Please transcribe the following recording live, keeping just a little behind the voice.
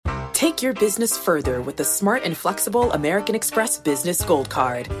Take your business further with the smart and flexible American Express Business Gold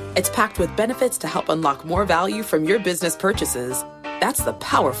Card. It's packed with benefits to help unlock more value from your business purchases. That's the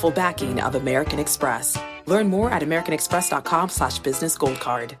powerful backing of American Express. Learn more at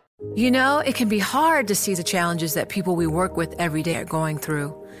americanexpress.com/businessgoldcard. You know, it can be hard to see the challenges that people we work with every day are going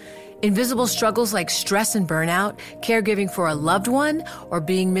through. Invisible struggles like stress and burnout, caregiving for a loved one, or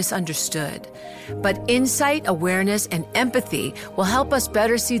being misunderstood. But insight, awareness, and empathy will help us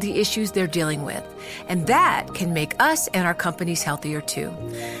better see the issues they're dealing with. And that can make us and our companies healthier too.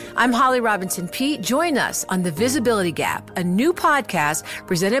 I'm Holly Robinson Peete. Join us on The Visibility Gap, a new podcast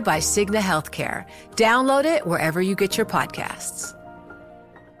presented by Cigna Healthcare. Download it wherever you get your podcasts.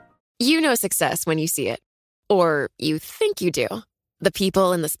 You know success when you see it. Or you think you do. The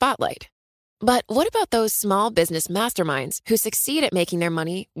people in the spotlight. But what about those small business masterminds who succeed at making their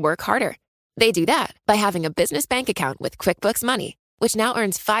money work harder? They do that by having a business bank account with QuickBooks Money, which now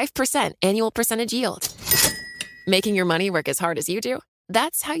earns 5% annual percentage yield. Making your money work as hard as you do?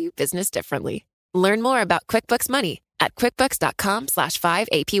 That's how you business differently. Learn more about QuickBooks Money at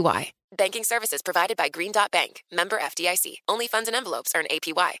quickbooks.com/5APY. Banking services provided by Green Dot Bank. Member FDIC. Only funds and envelopes earn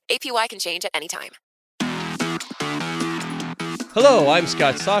APY. APY can change at any time. Hello, I'm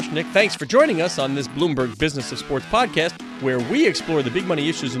Scott Soshnick. Thanks for joining us on this Bloomberg Business of Sports podcast, where we explore the big money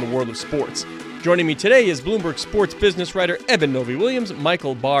issues in the world of sports. Joining me today is Bloomberg sports business writer Evan Novi-Williams.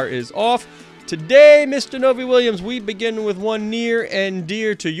 Michael Barr is off. Today, Mr. Novi-Williams, we begin with one near and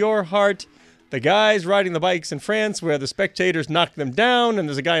dear to your heart. The guys riding the bikes in France where the spectators knock them down and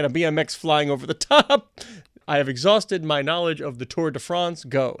there's a guy on a BMX flying over the top. I have exhausted my knowledge of the Tour de France.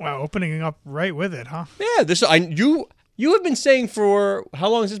 Go. Wow, opening up right with it, huh? Yeah, you have been saying for, how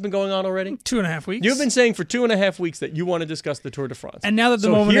long has this been going on already? 2.5 weeks. You've been saying for 2.5 weeks that you want to discuss the Tour de France. And now that the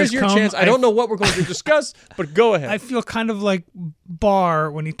moment has come, here's your chance. I don't know what we're going to discuss, but go ahead. I feel kind of like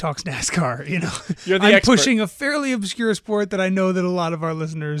Barr when he talks NASCAR, you know. You're the I'm expert. pushing a fairly obscure sport that I know that a lot of our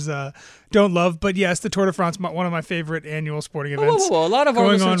listeners don't love. But yes, the Tour de France, one of my favorite annual sporting events. Whoa. A lot of our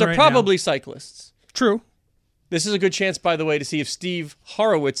listeners are probably cyclists. True. This is a good chance, by the way, to see if Steve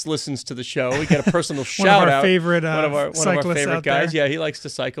Horowitz listens to the show. We get a personal shout one of out. our favorite, one of our favorite guys. There. Yeah, he likes to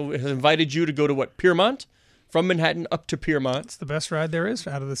cycle. He has invited you to go to what? Piermont? From Manhattan up to Piermont. It's the best ride there is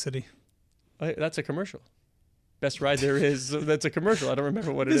out of the city. That's a commercial. Best ride there is. That's a commercial. I don't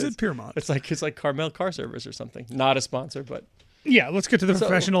remember what it is. Visit Piermont. It's like Carmel Car Service or something. Not a sponsor, but. Yeah, let's get to the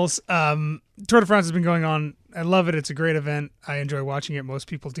professionals. Tour de France has been going on. I love it. It's a great event. I enjoy watching it. Most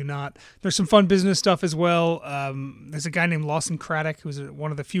people do not. There's some fun business stuff as well. There's a guy named Lawson Craddock, who's one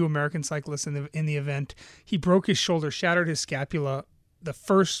of the few American cyclists in the event. He broke his shoulder, shattered his scapula the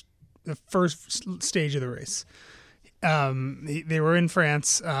first stage of the race. They were in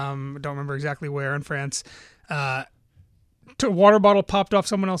France. Don't remember exactly where in France. A water bottle popped off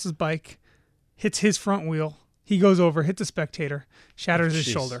someone else's bike, hits his front wheel. He goes over, hits a spectator, shatters his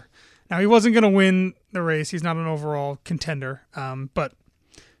shoulder. Now, he wasn't going to win the race. He's not an overall contender, but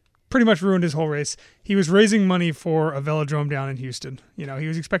pretty much ruined his whole race. He was raising money for a velodrome down in Houston. You know, he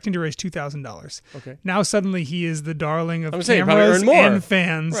was expecting to raise $2,000. Okay. Now suddenly he is the darling of cameras and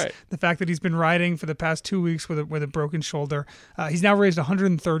fans. Right. The fact that he's been riding for the past 2 weeks with a broken shoulder. He's now raised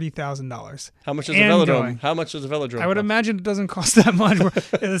 $130,000. How much is a velodrome? How much does a velodrome? I would imagine it doesn't cost that much.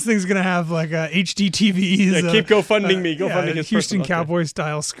 This thing's gonna have like HD TVs. Yeah, keep GoFunding me. GoFunding his Houston Cowboys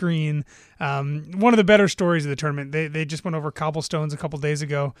style screen. One of the better stories of the tournament. They just went over cobblestones a couple days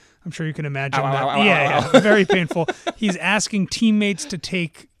ago. I'm sure you can imagine that. Very painful. He's asking teammates to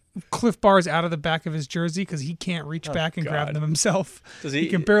take Cliff Bars out of the back of his jersey because he can't reach back and grab them himself. He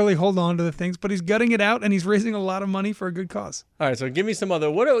can barely hold on to the things, but he's gutting it out and he's raising a lot of money for a good cause. All right, so give me some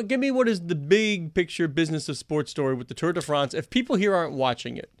other. Give me what is the big picture business of sports story with the Tour de France? If people here aren't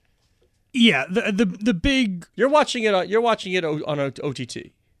watching it, yeah, the big. You're watching it on an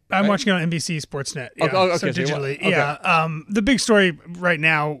OTT. I'm watching it on NBC Sportsnet. Yeah, okay, so digitally. Okay. Yeah. The big story right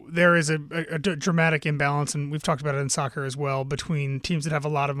now, there is a dramatic imbalance, and we've talked about it in soccer as well, between teams that have a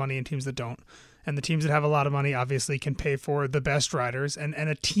lot of money and teams that don't. And the teams that have a lot of money obviously can pay for the best riders, and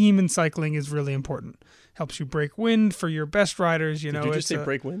a team in cycling is really important. Helps you break wind for your best riders. Did you just say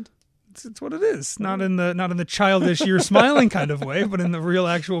break wind? It's what it is. Not in the childish you're smiling kind of way, but in the real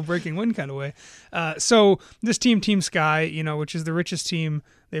actual breaking wind kind of way. So this Team Sky, which is the richest team,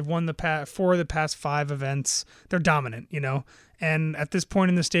 they've won four of the past 5 events. They're dominant, And at this point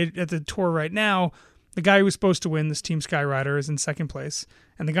in the stage at the tour right now, the guy who was supposed to win, this Team Sky rider, is in second place,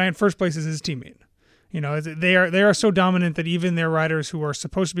 and the guy in first place is his teammate. They are so dominant that even their riders who are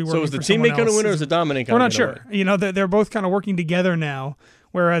supposed to be working for someone else. So is the teammate going to win or is the dominant going to win? We're not sure. They're both kind of working together now,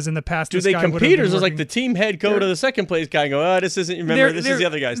 Whereas in the past, do they compete, or is it like the team head go to the second place guy and go, this isn't, remember, this is the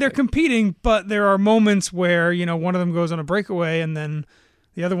other guy's They're thing. competing, but there are moments where, one of them goes on a breakaway and then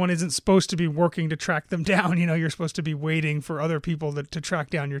the other one isn't supposed to be working to track them down. You're supposed to be waiting for other people to track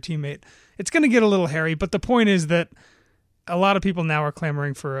down your teammate. It's going to get a little hairy, but the point is that a lot of people now are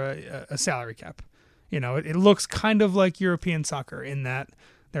clamoring for a salary cap. It looks kind of like European soccer in that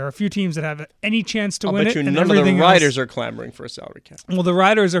there are a few teams that have any chance to win it. None of the riders are clamoring for a salary cap. Well, the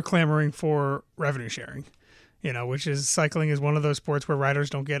riders are clamoring for revenue sharing, which is cycling is one of those sports where riders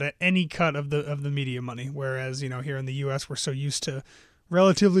don't get any cut of the media money. Whereas, here in the U.S., we're so used to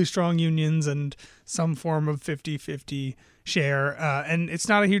relatively strong unions and some form of 50-50 share. And it's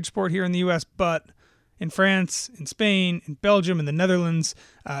not a huge sport here in the U.S., but in France, in Spain, in Belgium, in the Netherlands,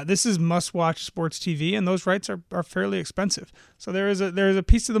 this is must-watch sports TV, and those rights are fairly expensive. So there is a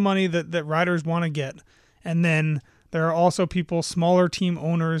piece of the money that riders want to get, and then there are also people, smaller team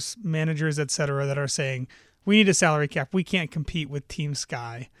owners, managers, etc., that are saying, we need a salary cap. We can't compete with Team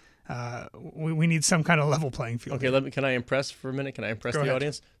Sky. We need some kind of level playing field. Okay, can I impress for a minute? Can I impress the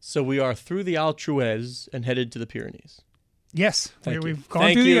audience? So we are through the Alpes and headed to the Pyrenees. Yes, we've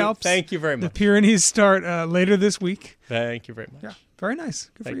gone through the Alps. Thank you very much. The Pyrenees start later this week. Thank you very much. Yeah, very nice.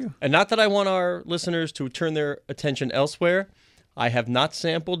 Good for you. And not that I want our listeners to turn their attention elsewhere. I have not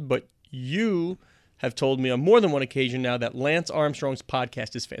sampled, but you have told me on more than one occasion now that Lance Armstrong's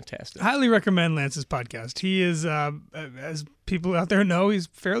podcast is fantastic. Highly recommend Lance's podcast. He is, as people out there know, he's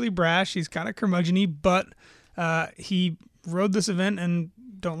fairly brash. He's kind of curmudgeon-y, but he rode this event, and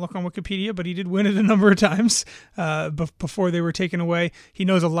don't look on Wikipedia, but he did win it a number of times before they were taken away. He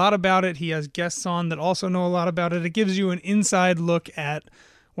knows a lot about it. He has guests on that also know a lot about it. It gives you an inside look at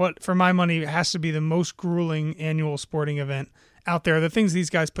what, for my money, has to be the most grueling annual sporting event out there. The things these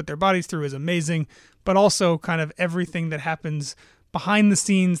guys put their bodies through is amazing, but also kind of everything that happens behind the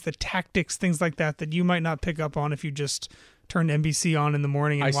scenes, the tactics, things like that you might not pick up on if you just turned NBC on in the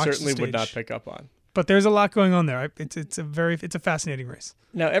morning and watched the stage. I certainly would not pick up on. But there's a lot going on there. It's a fascinating race.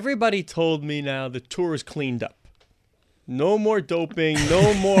 Now, everybody told me now the tour is cleaned up. No more doping,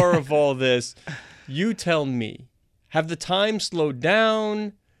 no more of all this. You tell me, have the times slowed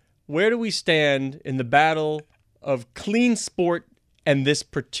down? Where do we stand in the battle of clean sport and this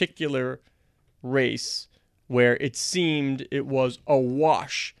particular race where it seemed it was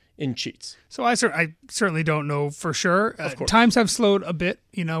awash in cheats? So I certainly don't know for sure. Times have slowed a bit,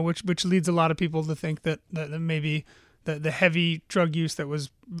 which leads a lot of people to think that maybe the heavy drug use that was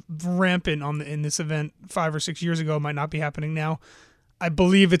rampant in this event 5 or 6 years ago might not be happening now. I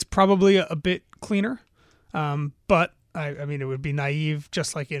believe it's probably a bit cleaner, but I mean, it would be naive,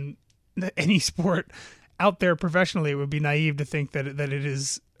 just like in any sport out there professionally, it would be naive to think that it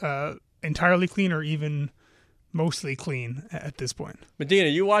is entirely clean or even mostly clean at this point. Medina,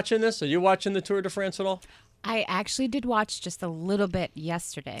 you watching this? Are you watching the Tour de France at all? I actually did watch just a little bit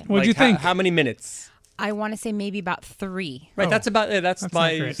yesterday. What'd you think? How many minutes? I want to say maybe about 3. Right, that's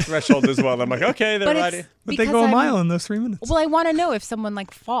my threshold as well. I'm like, okay, they're riding. But they go a mile in those 3 minutes. Well, I want to know if someone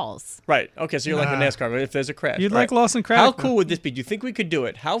falls. Right. Okay, so you're like a NASCAR, if there's a crash. You'd like Lawson Craddock. How cool would this be? Do you think we could do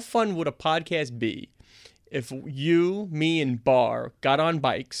it? How fun would a podcast be if you, me, and Barr got on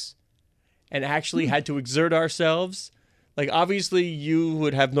bikes and actually had to exert ourselves? Like, obviously, you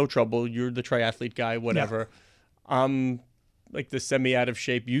would have no trouble. You're the triathlete guy, whatever. Yeah. Like the semi-out of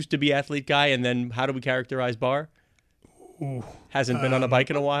shape, used to be athlete guy, and then how do we characterize Barr? Ooh. Hasn't been on a bike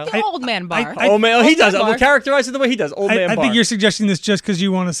in a while. The old man Barr. He does. We'll characterize it the way he does. Old man Barr. I think you're suggesting this just because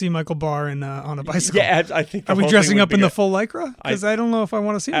you want to see Michael Barr on a bicycle. Yeah, I think. Are we dressing up in the full lycra? Because I don't know if I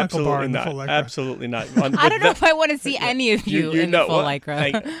want to see Michael Barr in the full lycra. Absolutely not. I don't know if I want to see any of you in the full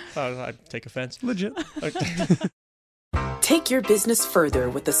lycra. I take offense. Legit. Take your business further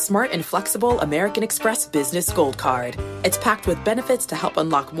with the smart and flexible American Express Business Gold Card. It's packed with benefits to help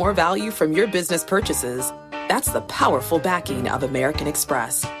unlock more value from your business purchases. That's the powerful backing of American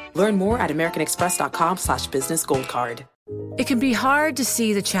Express. Learn more at americanexpress.com/business gold card. It can be hard to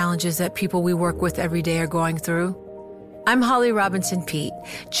see the challenges that people we work with every day are going through. I'm Holly Robinson Peete.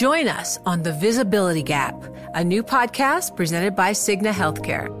 Join us on The Visibility Gap, a new podcast presented by Cigna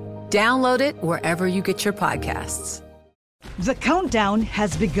Healthcare. Download it wherever you get your podcasts. The countdown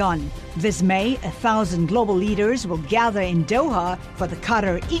has begun. This May, 1,000 global leaders will gather in Doha for the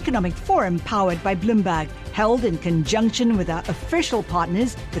Qatar Economic Forum powered by Bloomberg, held in conjunction with our official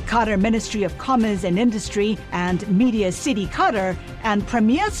partners, the Qatar Ministry of Commerce and Industry and Media City Qatar, and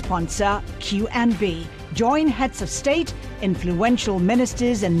premier sponsor QNB. Join heads of state, influential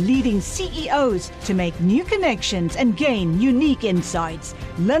ministers, and leading CEOs to make new connections and gain unique insights.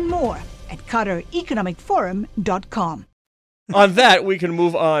 Learn more at QatarEconomicForum.com. on that, we can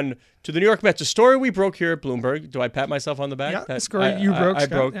move on to the New York Mets. A story we broke here at Bloomberg. Do I pat myself on the back? Yeah, that story you broke. I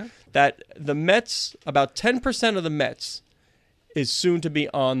broke that the Mets, about 10% of the Mets is soon to be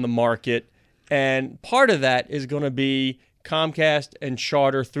on the market. And part of that is going to be Comcast and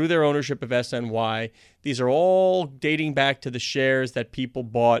Charter through their ownership of SNY. These are all dating back to the shares that people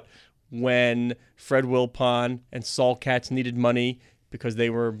bought when Fred Wilpon and Saul Katz needed money because they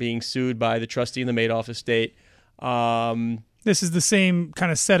were being sued by the trustee in the Madoff estate. This is the same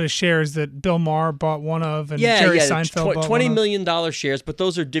kind of set of shares that Bill Maher bought one of, and Jerry Seinfeld bought $20 million shares, but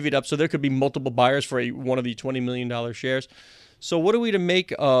those are divvied up, so there could be multiple buyers for one of the $20 million shares. So what are we to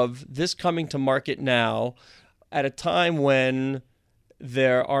make of this coming to market now at a time when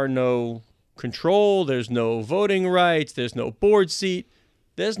there are no control, there's no voting rights, there's no board seat,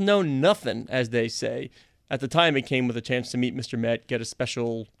 there's no nothing, as they say. At the time, it came with a chance to meet Mr. Met, get a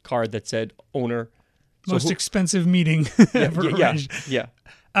special card that said owner. Most expensive meeting ever arranged. Yeah.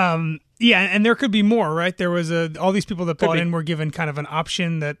 And there could be more, right? There was all these people that bought in were given kind of an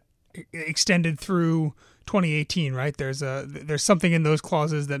option that extended through 2018, right? There's something in those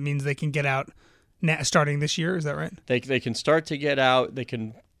clauses that means they can get out starting this year. Is that right? They can start to get out. They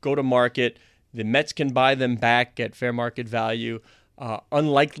can go to market. The Mets can buy them back at fair market value.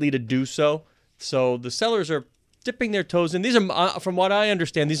 Unlikely to do so. So the sellers are dipping their toes in. These are, from what I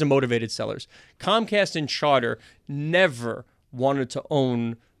understand, these are motivated sellers. Comcast and Charter never wanted to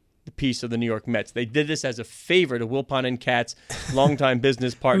own the piece of the New York Mets. They did this as a favor to Wilpon and Katz, longtime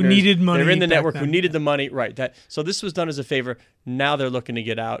business partners. Who needed money. They're in the network, who needed the money. Right. So this was done as a favor. Now they're looking to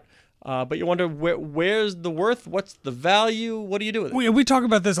get out. But you wonder, where's the worth? What's the value? What do you do with it? We talk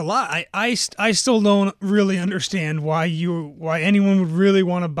about this a lot. I still don't really understand why anyone would really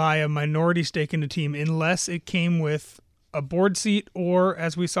want to buy a minority stake in a team unless it came with a board seat or,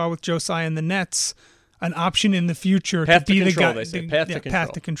 as we saw with Josiah and the Nets, an option in the future path to be the guy.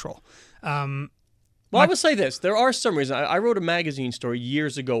 Path to control. I will say this. There are some reasons. I wrote a magazine story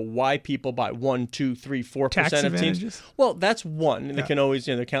years ago why people buy 1, 2, 3, 4% of teams. Well, that's one. And they can always,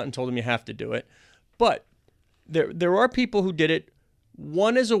 the accountant told them you have to do it. But there are people who did it.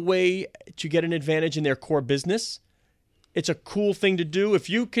 One is a way to get an advantage in their core business. It's a cool thing to do. If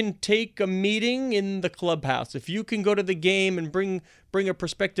you can take a meeting in the clubhouse, if you can go to the game and bring a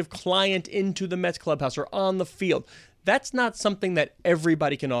prospective client into the Mets clubhouse or on the field, that's not something that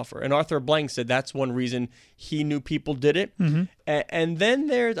everybody can offer. And Arthur Blank said that's one reason he knew people did it. Mm-hmm. And then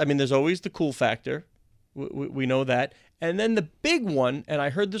there's always the cool factor. We know that. And then the big one, and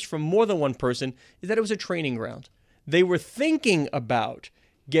I heard this from more than one person, is that it was a training ground. They were thinking about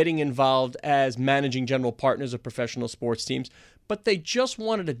getting involved as managing general partners of professional sports teams, but they just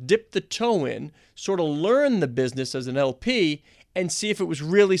wanted to dip the toe in, sort of learn the business as an LP, and see if it was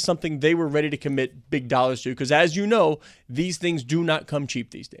really something they were ready to commit big dollars to. Because as you know, these things do not come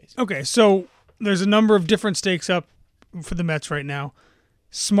cheap these days. Okay, so there's a number of different stakes up for the Mets right now.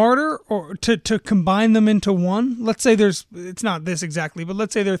 Smarter or to combine them into one? Let's say it's not this exactly, but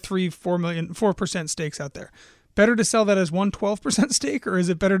let's say there are 4% stakes out there. Better to sell that as 12% stake, or is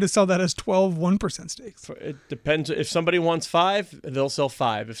it better to sell that as 12 1% stakes? It depends. If somebody wants 5, they'll sell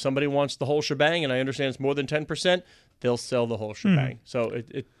 5. If somebody wants the whole shebang, and I understand it's more than 10%, they'll sell the whole shebang. So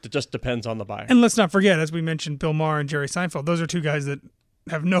it just depends on the buyer. And let's not forget, as we mentioned, Bill Maher and Jerry Seinfeld, those are two guys that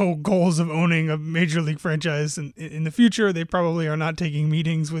have no goals of owning a major league franchise in the future. They probably are not taking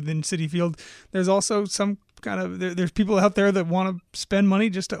meetings within Citi Field. There's also some kind of there's people out there that want to spend money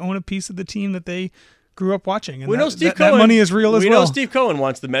just to own a piece of the team that they grew up watching. And we know Steve Cohen. That money is real as well. We know Steve Cohen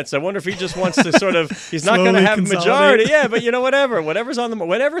wants the Mets. I wonder if he just wants to sort of, he's not going to have a majority. Yeah, but whatever's on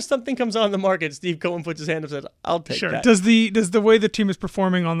whenever something comes on the market, Steve Cohen puts his hand up and says, I'll take that. Does the way the team is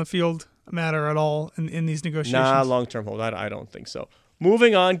performing on the field matter at all in these negotiations? Nah, long-term hold. I don't think so.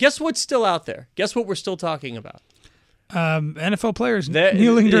 Moving on. Guess what's still out there? Guess what we're still talking about? NFL players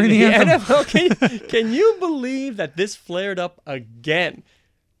kneeling during the anthem. NFL, can you believe that this flared up again?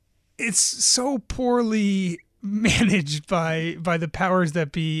 It's so poorly managed by the powers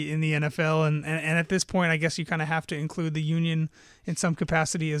that be in the NFL, and at this point, I guess you kind of have to include the union in some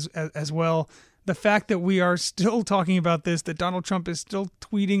capacity as well. The fact that we are still talking about this, that Donald Trump is still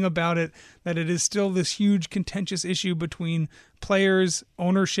tweeting about it, that it is still this huge contentious issue between players,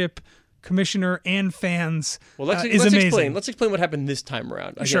 ownership, commissioner, and fans is amazing. Let's explain what happened this time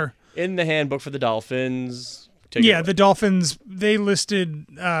around. Again, sure. In the handbook for the Dolphins. The Dolphins, they listed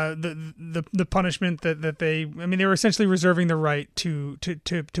the punishment that they were essentially reserving the right to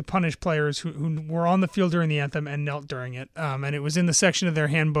punish players who were on the field during the anthem and knelt during it. And it was in the section of their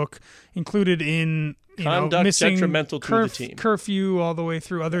handbook included in conduct missing detrimental to the team, curfew, all the way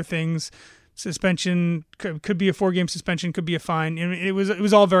through other things, suspension, could be a 4-game suspension, could be a fine. It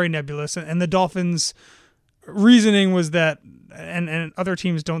was all very nebulous, and the Dolphins' reasoning was that, and other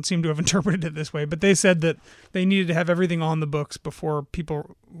teams don't seem to have interpreted it this way, but they said that they needed to have everything on the books before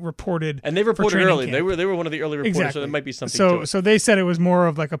people reported. And they reported early. Camp. They were one of the early reporters, exactly. So there might be something to it. So they said it was more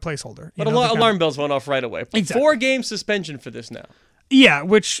of like a placeholder. But alarm bells went off right away. Exactly. 4-game suspension for this now. Yeah,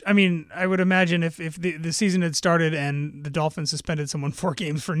 which, I mean, I would imagine if the season had started and the Dolphins suspended someone 4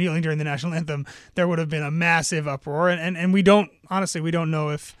 games for kneeling during the national anthem, there would have been a massive uproar. And we don't know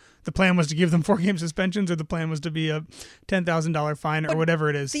if the plan was to give them 4-game suspensions or the plan was to be a $10,000 fine or whatever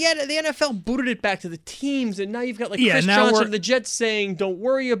it is. The NFL booted it back to the teams, and now you've got Chris Johnson of the Jets saying, don't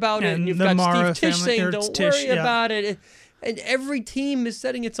worry about it, and you've got Mara Steve Tisch saying, don't worry yeah. about it. And every team is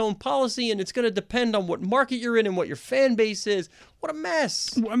setting its own policy, and it's going to depend on what market you're in and what your fan base is. What a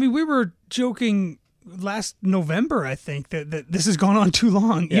mess. I mean, we were joking last November, I think, that this has gone on too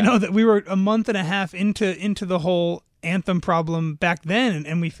long. Yeah. That we were a month and a half into the whole anthem problem back then,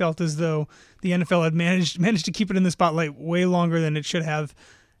 and we felt as though the NFL had managed to keep it in the spotlight way longer than it should have.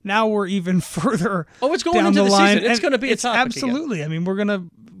 Now we're even further. Oh, it's going down into the line. season. It's going to be a topic absolutely. Again. I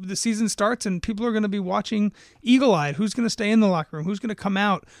mean, the season starts and people are going to be watching eagle-eyed. Who's going to stay in the locker room? Who's going to come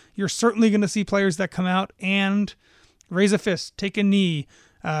out? You're certainly going to see players that come out and raise a fist, take a knee,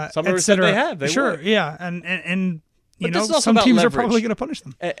 some of said they have. They sure, would. Yeah, and some teams leverage. Are probably going to punish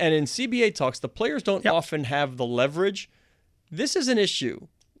them. And in CBA talks, the players don't often have the leverage. This is an issue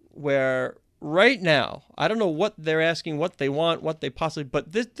where right now, I don't know what they're asking, what they want, what they possibly,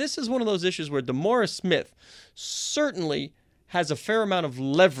 but this is one of those issues where DeMaurice Smith certainly has a fair amount of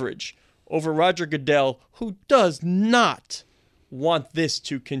leverage over Roger Goodell, who does not want this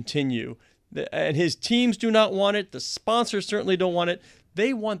to continue. And his teams do not want it. The sponsors certainly don't want it.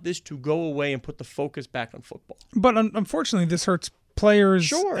 They want this to go away and put the focus back on football. But unfortunately, this hurts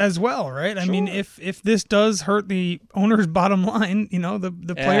players as well, right? I mean, if this does hurt the owner's bottom line,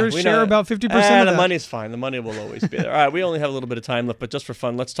 the players share about 50% of that. The money's fine. The money will always be there. All right, we only have a little bit of time left, but just for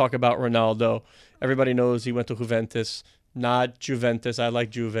fun, let's talk about Ronaldo. Everybody knows he went to Juventus, not Juventus. I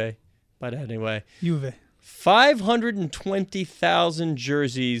like Juve, but anyway. Juve. 520,000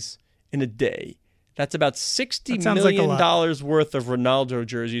 jerseys in a day. That's about $60 million worth of Ronaldo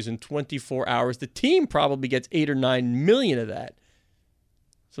jerseys in 24 hours. The team probably gets 8 or 9 million of that.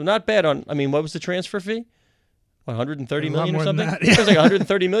 So not bad what was the transfer fee? 130 million or something? It was like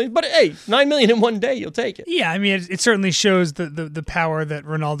 130 million. But hey, 9 million in one day, you'll take it. Yeah, I mean, it certainly shows the power that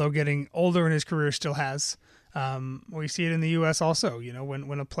Ronaldo getting older in his career still has. We see it in the U.S. also.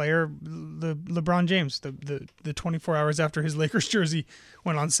 When a player, LeBron James, the 24 hours after his Lakers jersey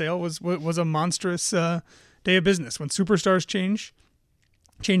went on sale was a monstrous day of business. When superstars change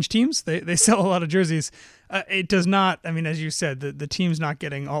teams, they sell a lot of jerseys. It does not. I mean, as you said, the team's not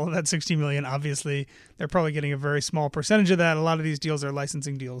getting all of that $60 million. Obviously, they're probably getting a very small percentage of that. A lot of these deals are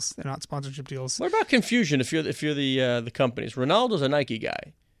licensing deals. They're not sponsorship deals. What about confusion? If you're the companies, Ronaldo's a Nike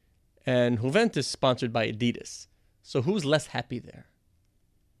guy, and Juventus sponsored by Adidas. So who's less happy there?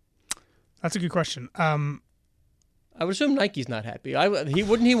 That's a good question. I would assume Nike's not happy. He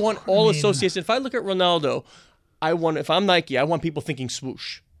want all associations. If I look at Ronaldo, if I'm Nike, I want people thinking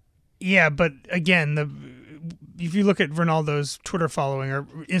swoosh. Yeah, but again, if you look at Ronaldo's Twitter following or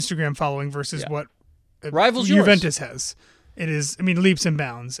Instagram following versus what Rivals Juventus has, it is, leaps and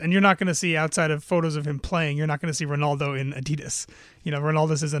bounds. And you're not going to see, outside of photos of him playing, you're not going to see Ronaldo in Adidas.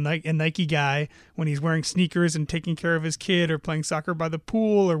 Ronaldo is a Nike guy when he's wearing sneakers and taking care of his kid or playing soccer by the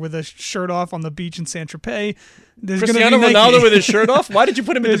pool or with a shirt off on the beach in Saint-Tropez. Cristiano Ronaldo with his shirt off? Why did you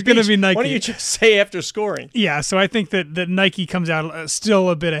put him in the beach? There's going to be Nike. Why don't you just say after scoring? Yeah, so I think that Nike comes out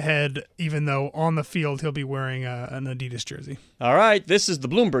still a bit ahead, even though on the field he'll be wearing an Adidas jersey. All right, this is the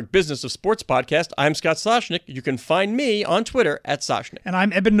Bloomberg Business of Sports podcast. I'm Scott Soshnick. You can find me on Twitter at Soshnick. And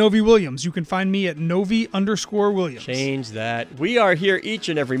I'm Eben Novi-Williams. You can find me at Novi_Williams. Change that. We are here each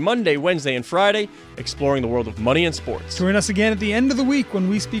and every Monday, Wednesday, and Friday, exploring the world of money and sports. Join us again at the end of the week when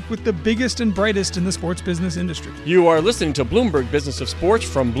we speak with the biggest and brightest in the sports business industry. You are listening to Bloomberg Business of Sports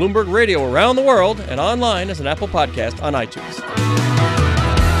from Bloomberg Radio around the world and online as an Apple podcast on iTunes.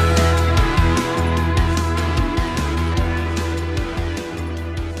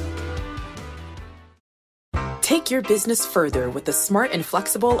 Take your business further with the smart and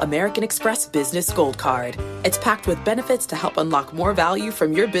flexible American Express Business Gold Card. It's packed with benefits to help unlock more value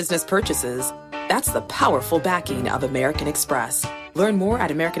from your business purchases. That's the powerful backing of American Express. Learn more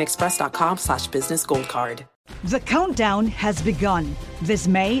at americanexpress.com/businessgoldcard. The countdown has begun. This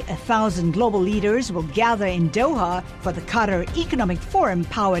May, 1,000 global leaders will gather in Doha for the Qatar Economic Forum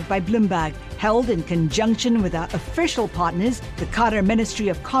powered by Bloomberg, held in conjunction with our official partners, the Qatar Ministry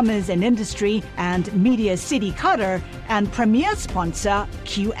of Commerce and Industry and Media City Qatar, and premier sponsor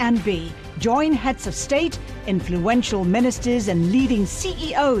Q&B. Join heads of state, influential ministers and leading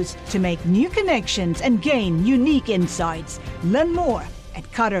CEOs to make new connections and gain unique insights. Learn more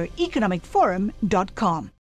at QatarEconomicForum.com.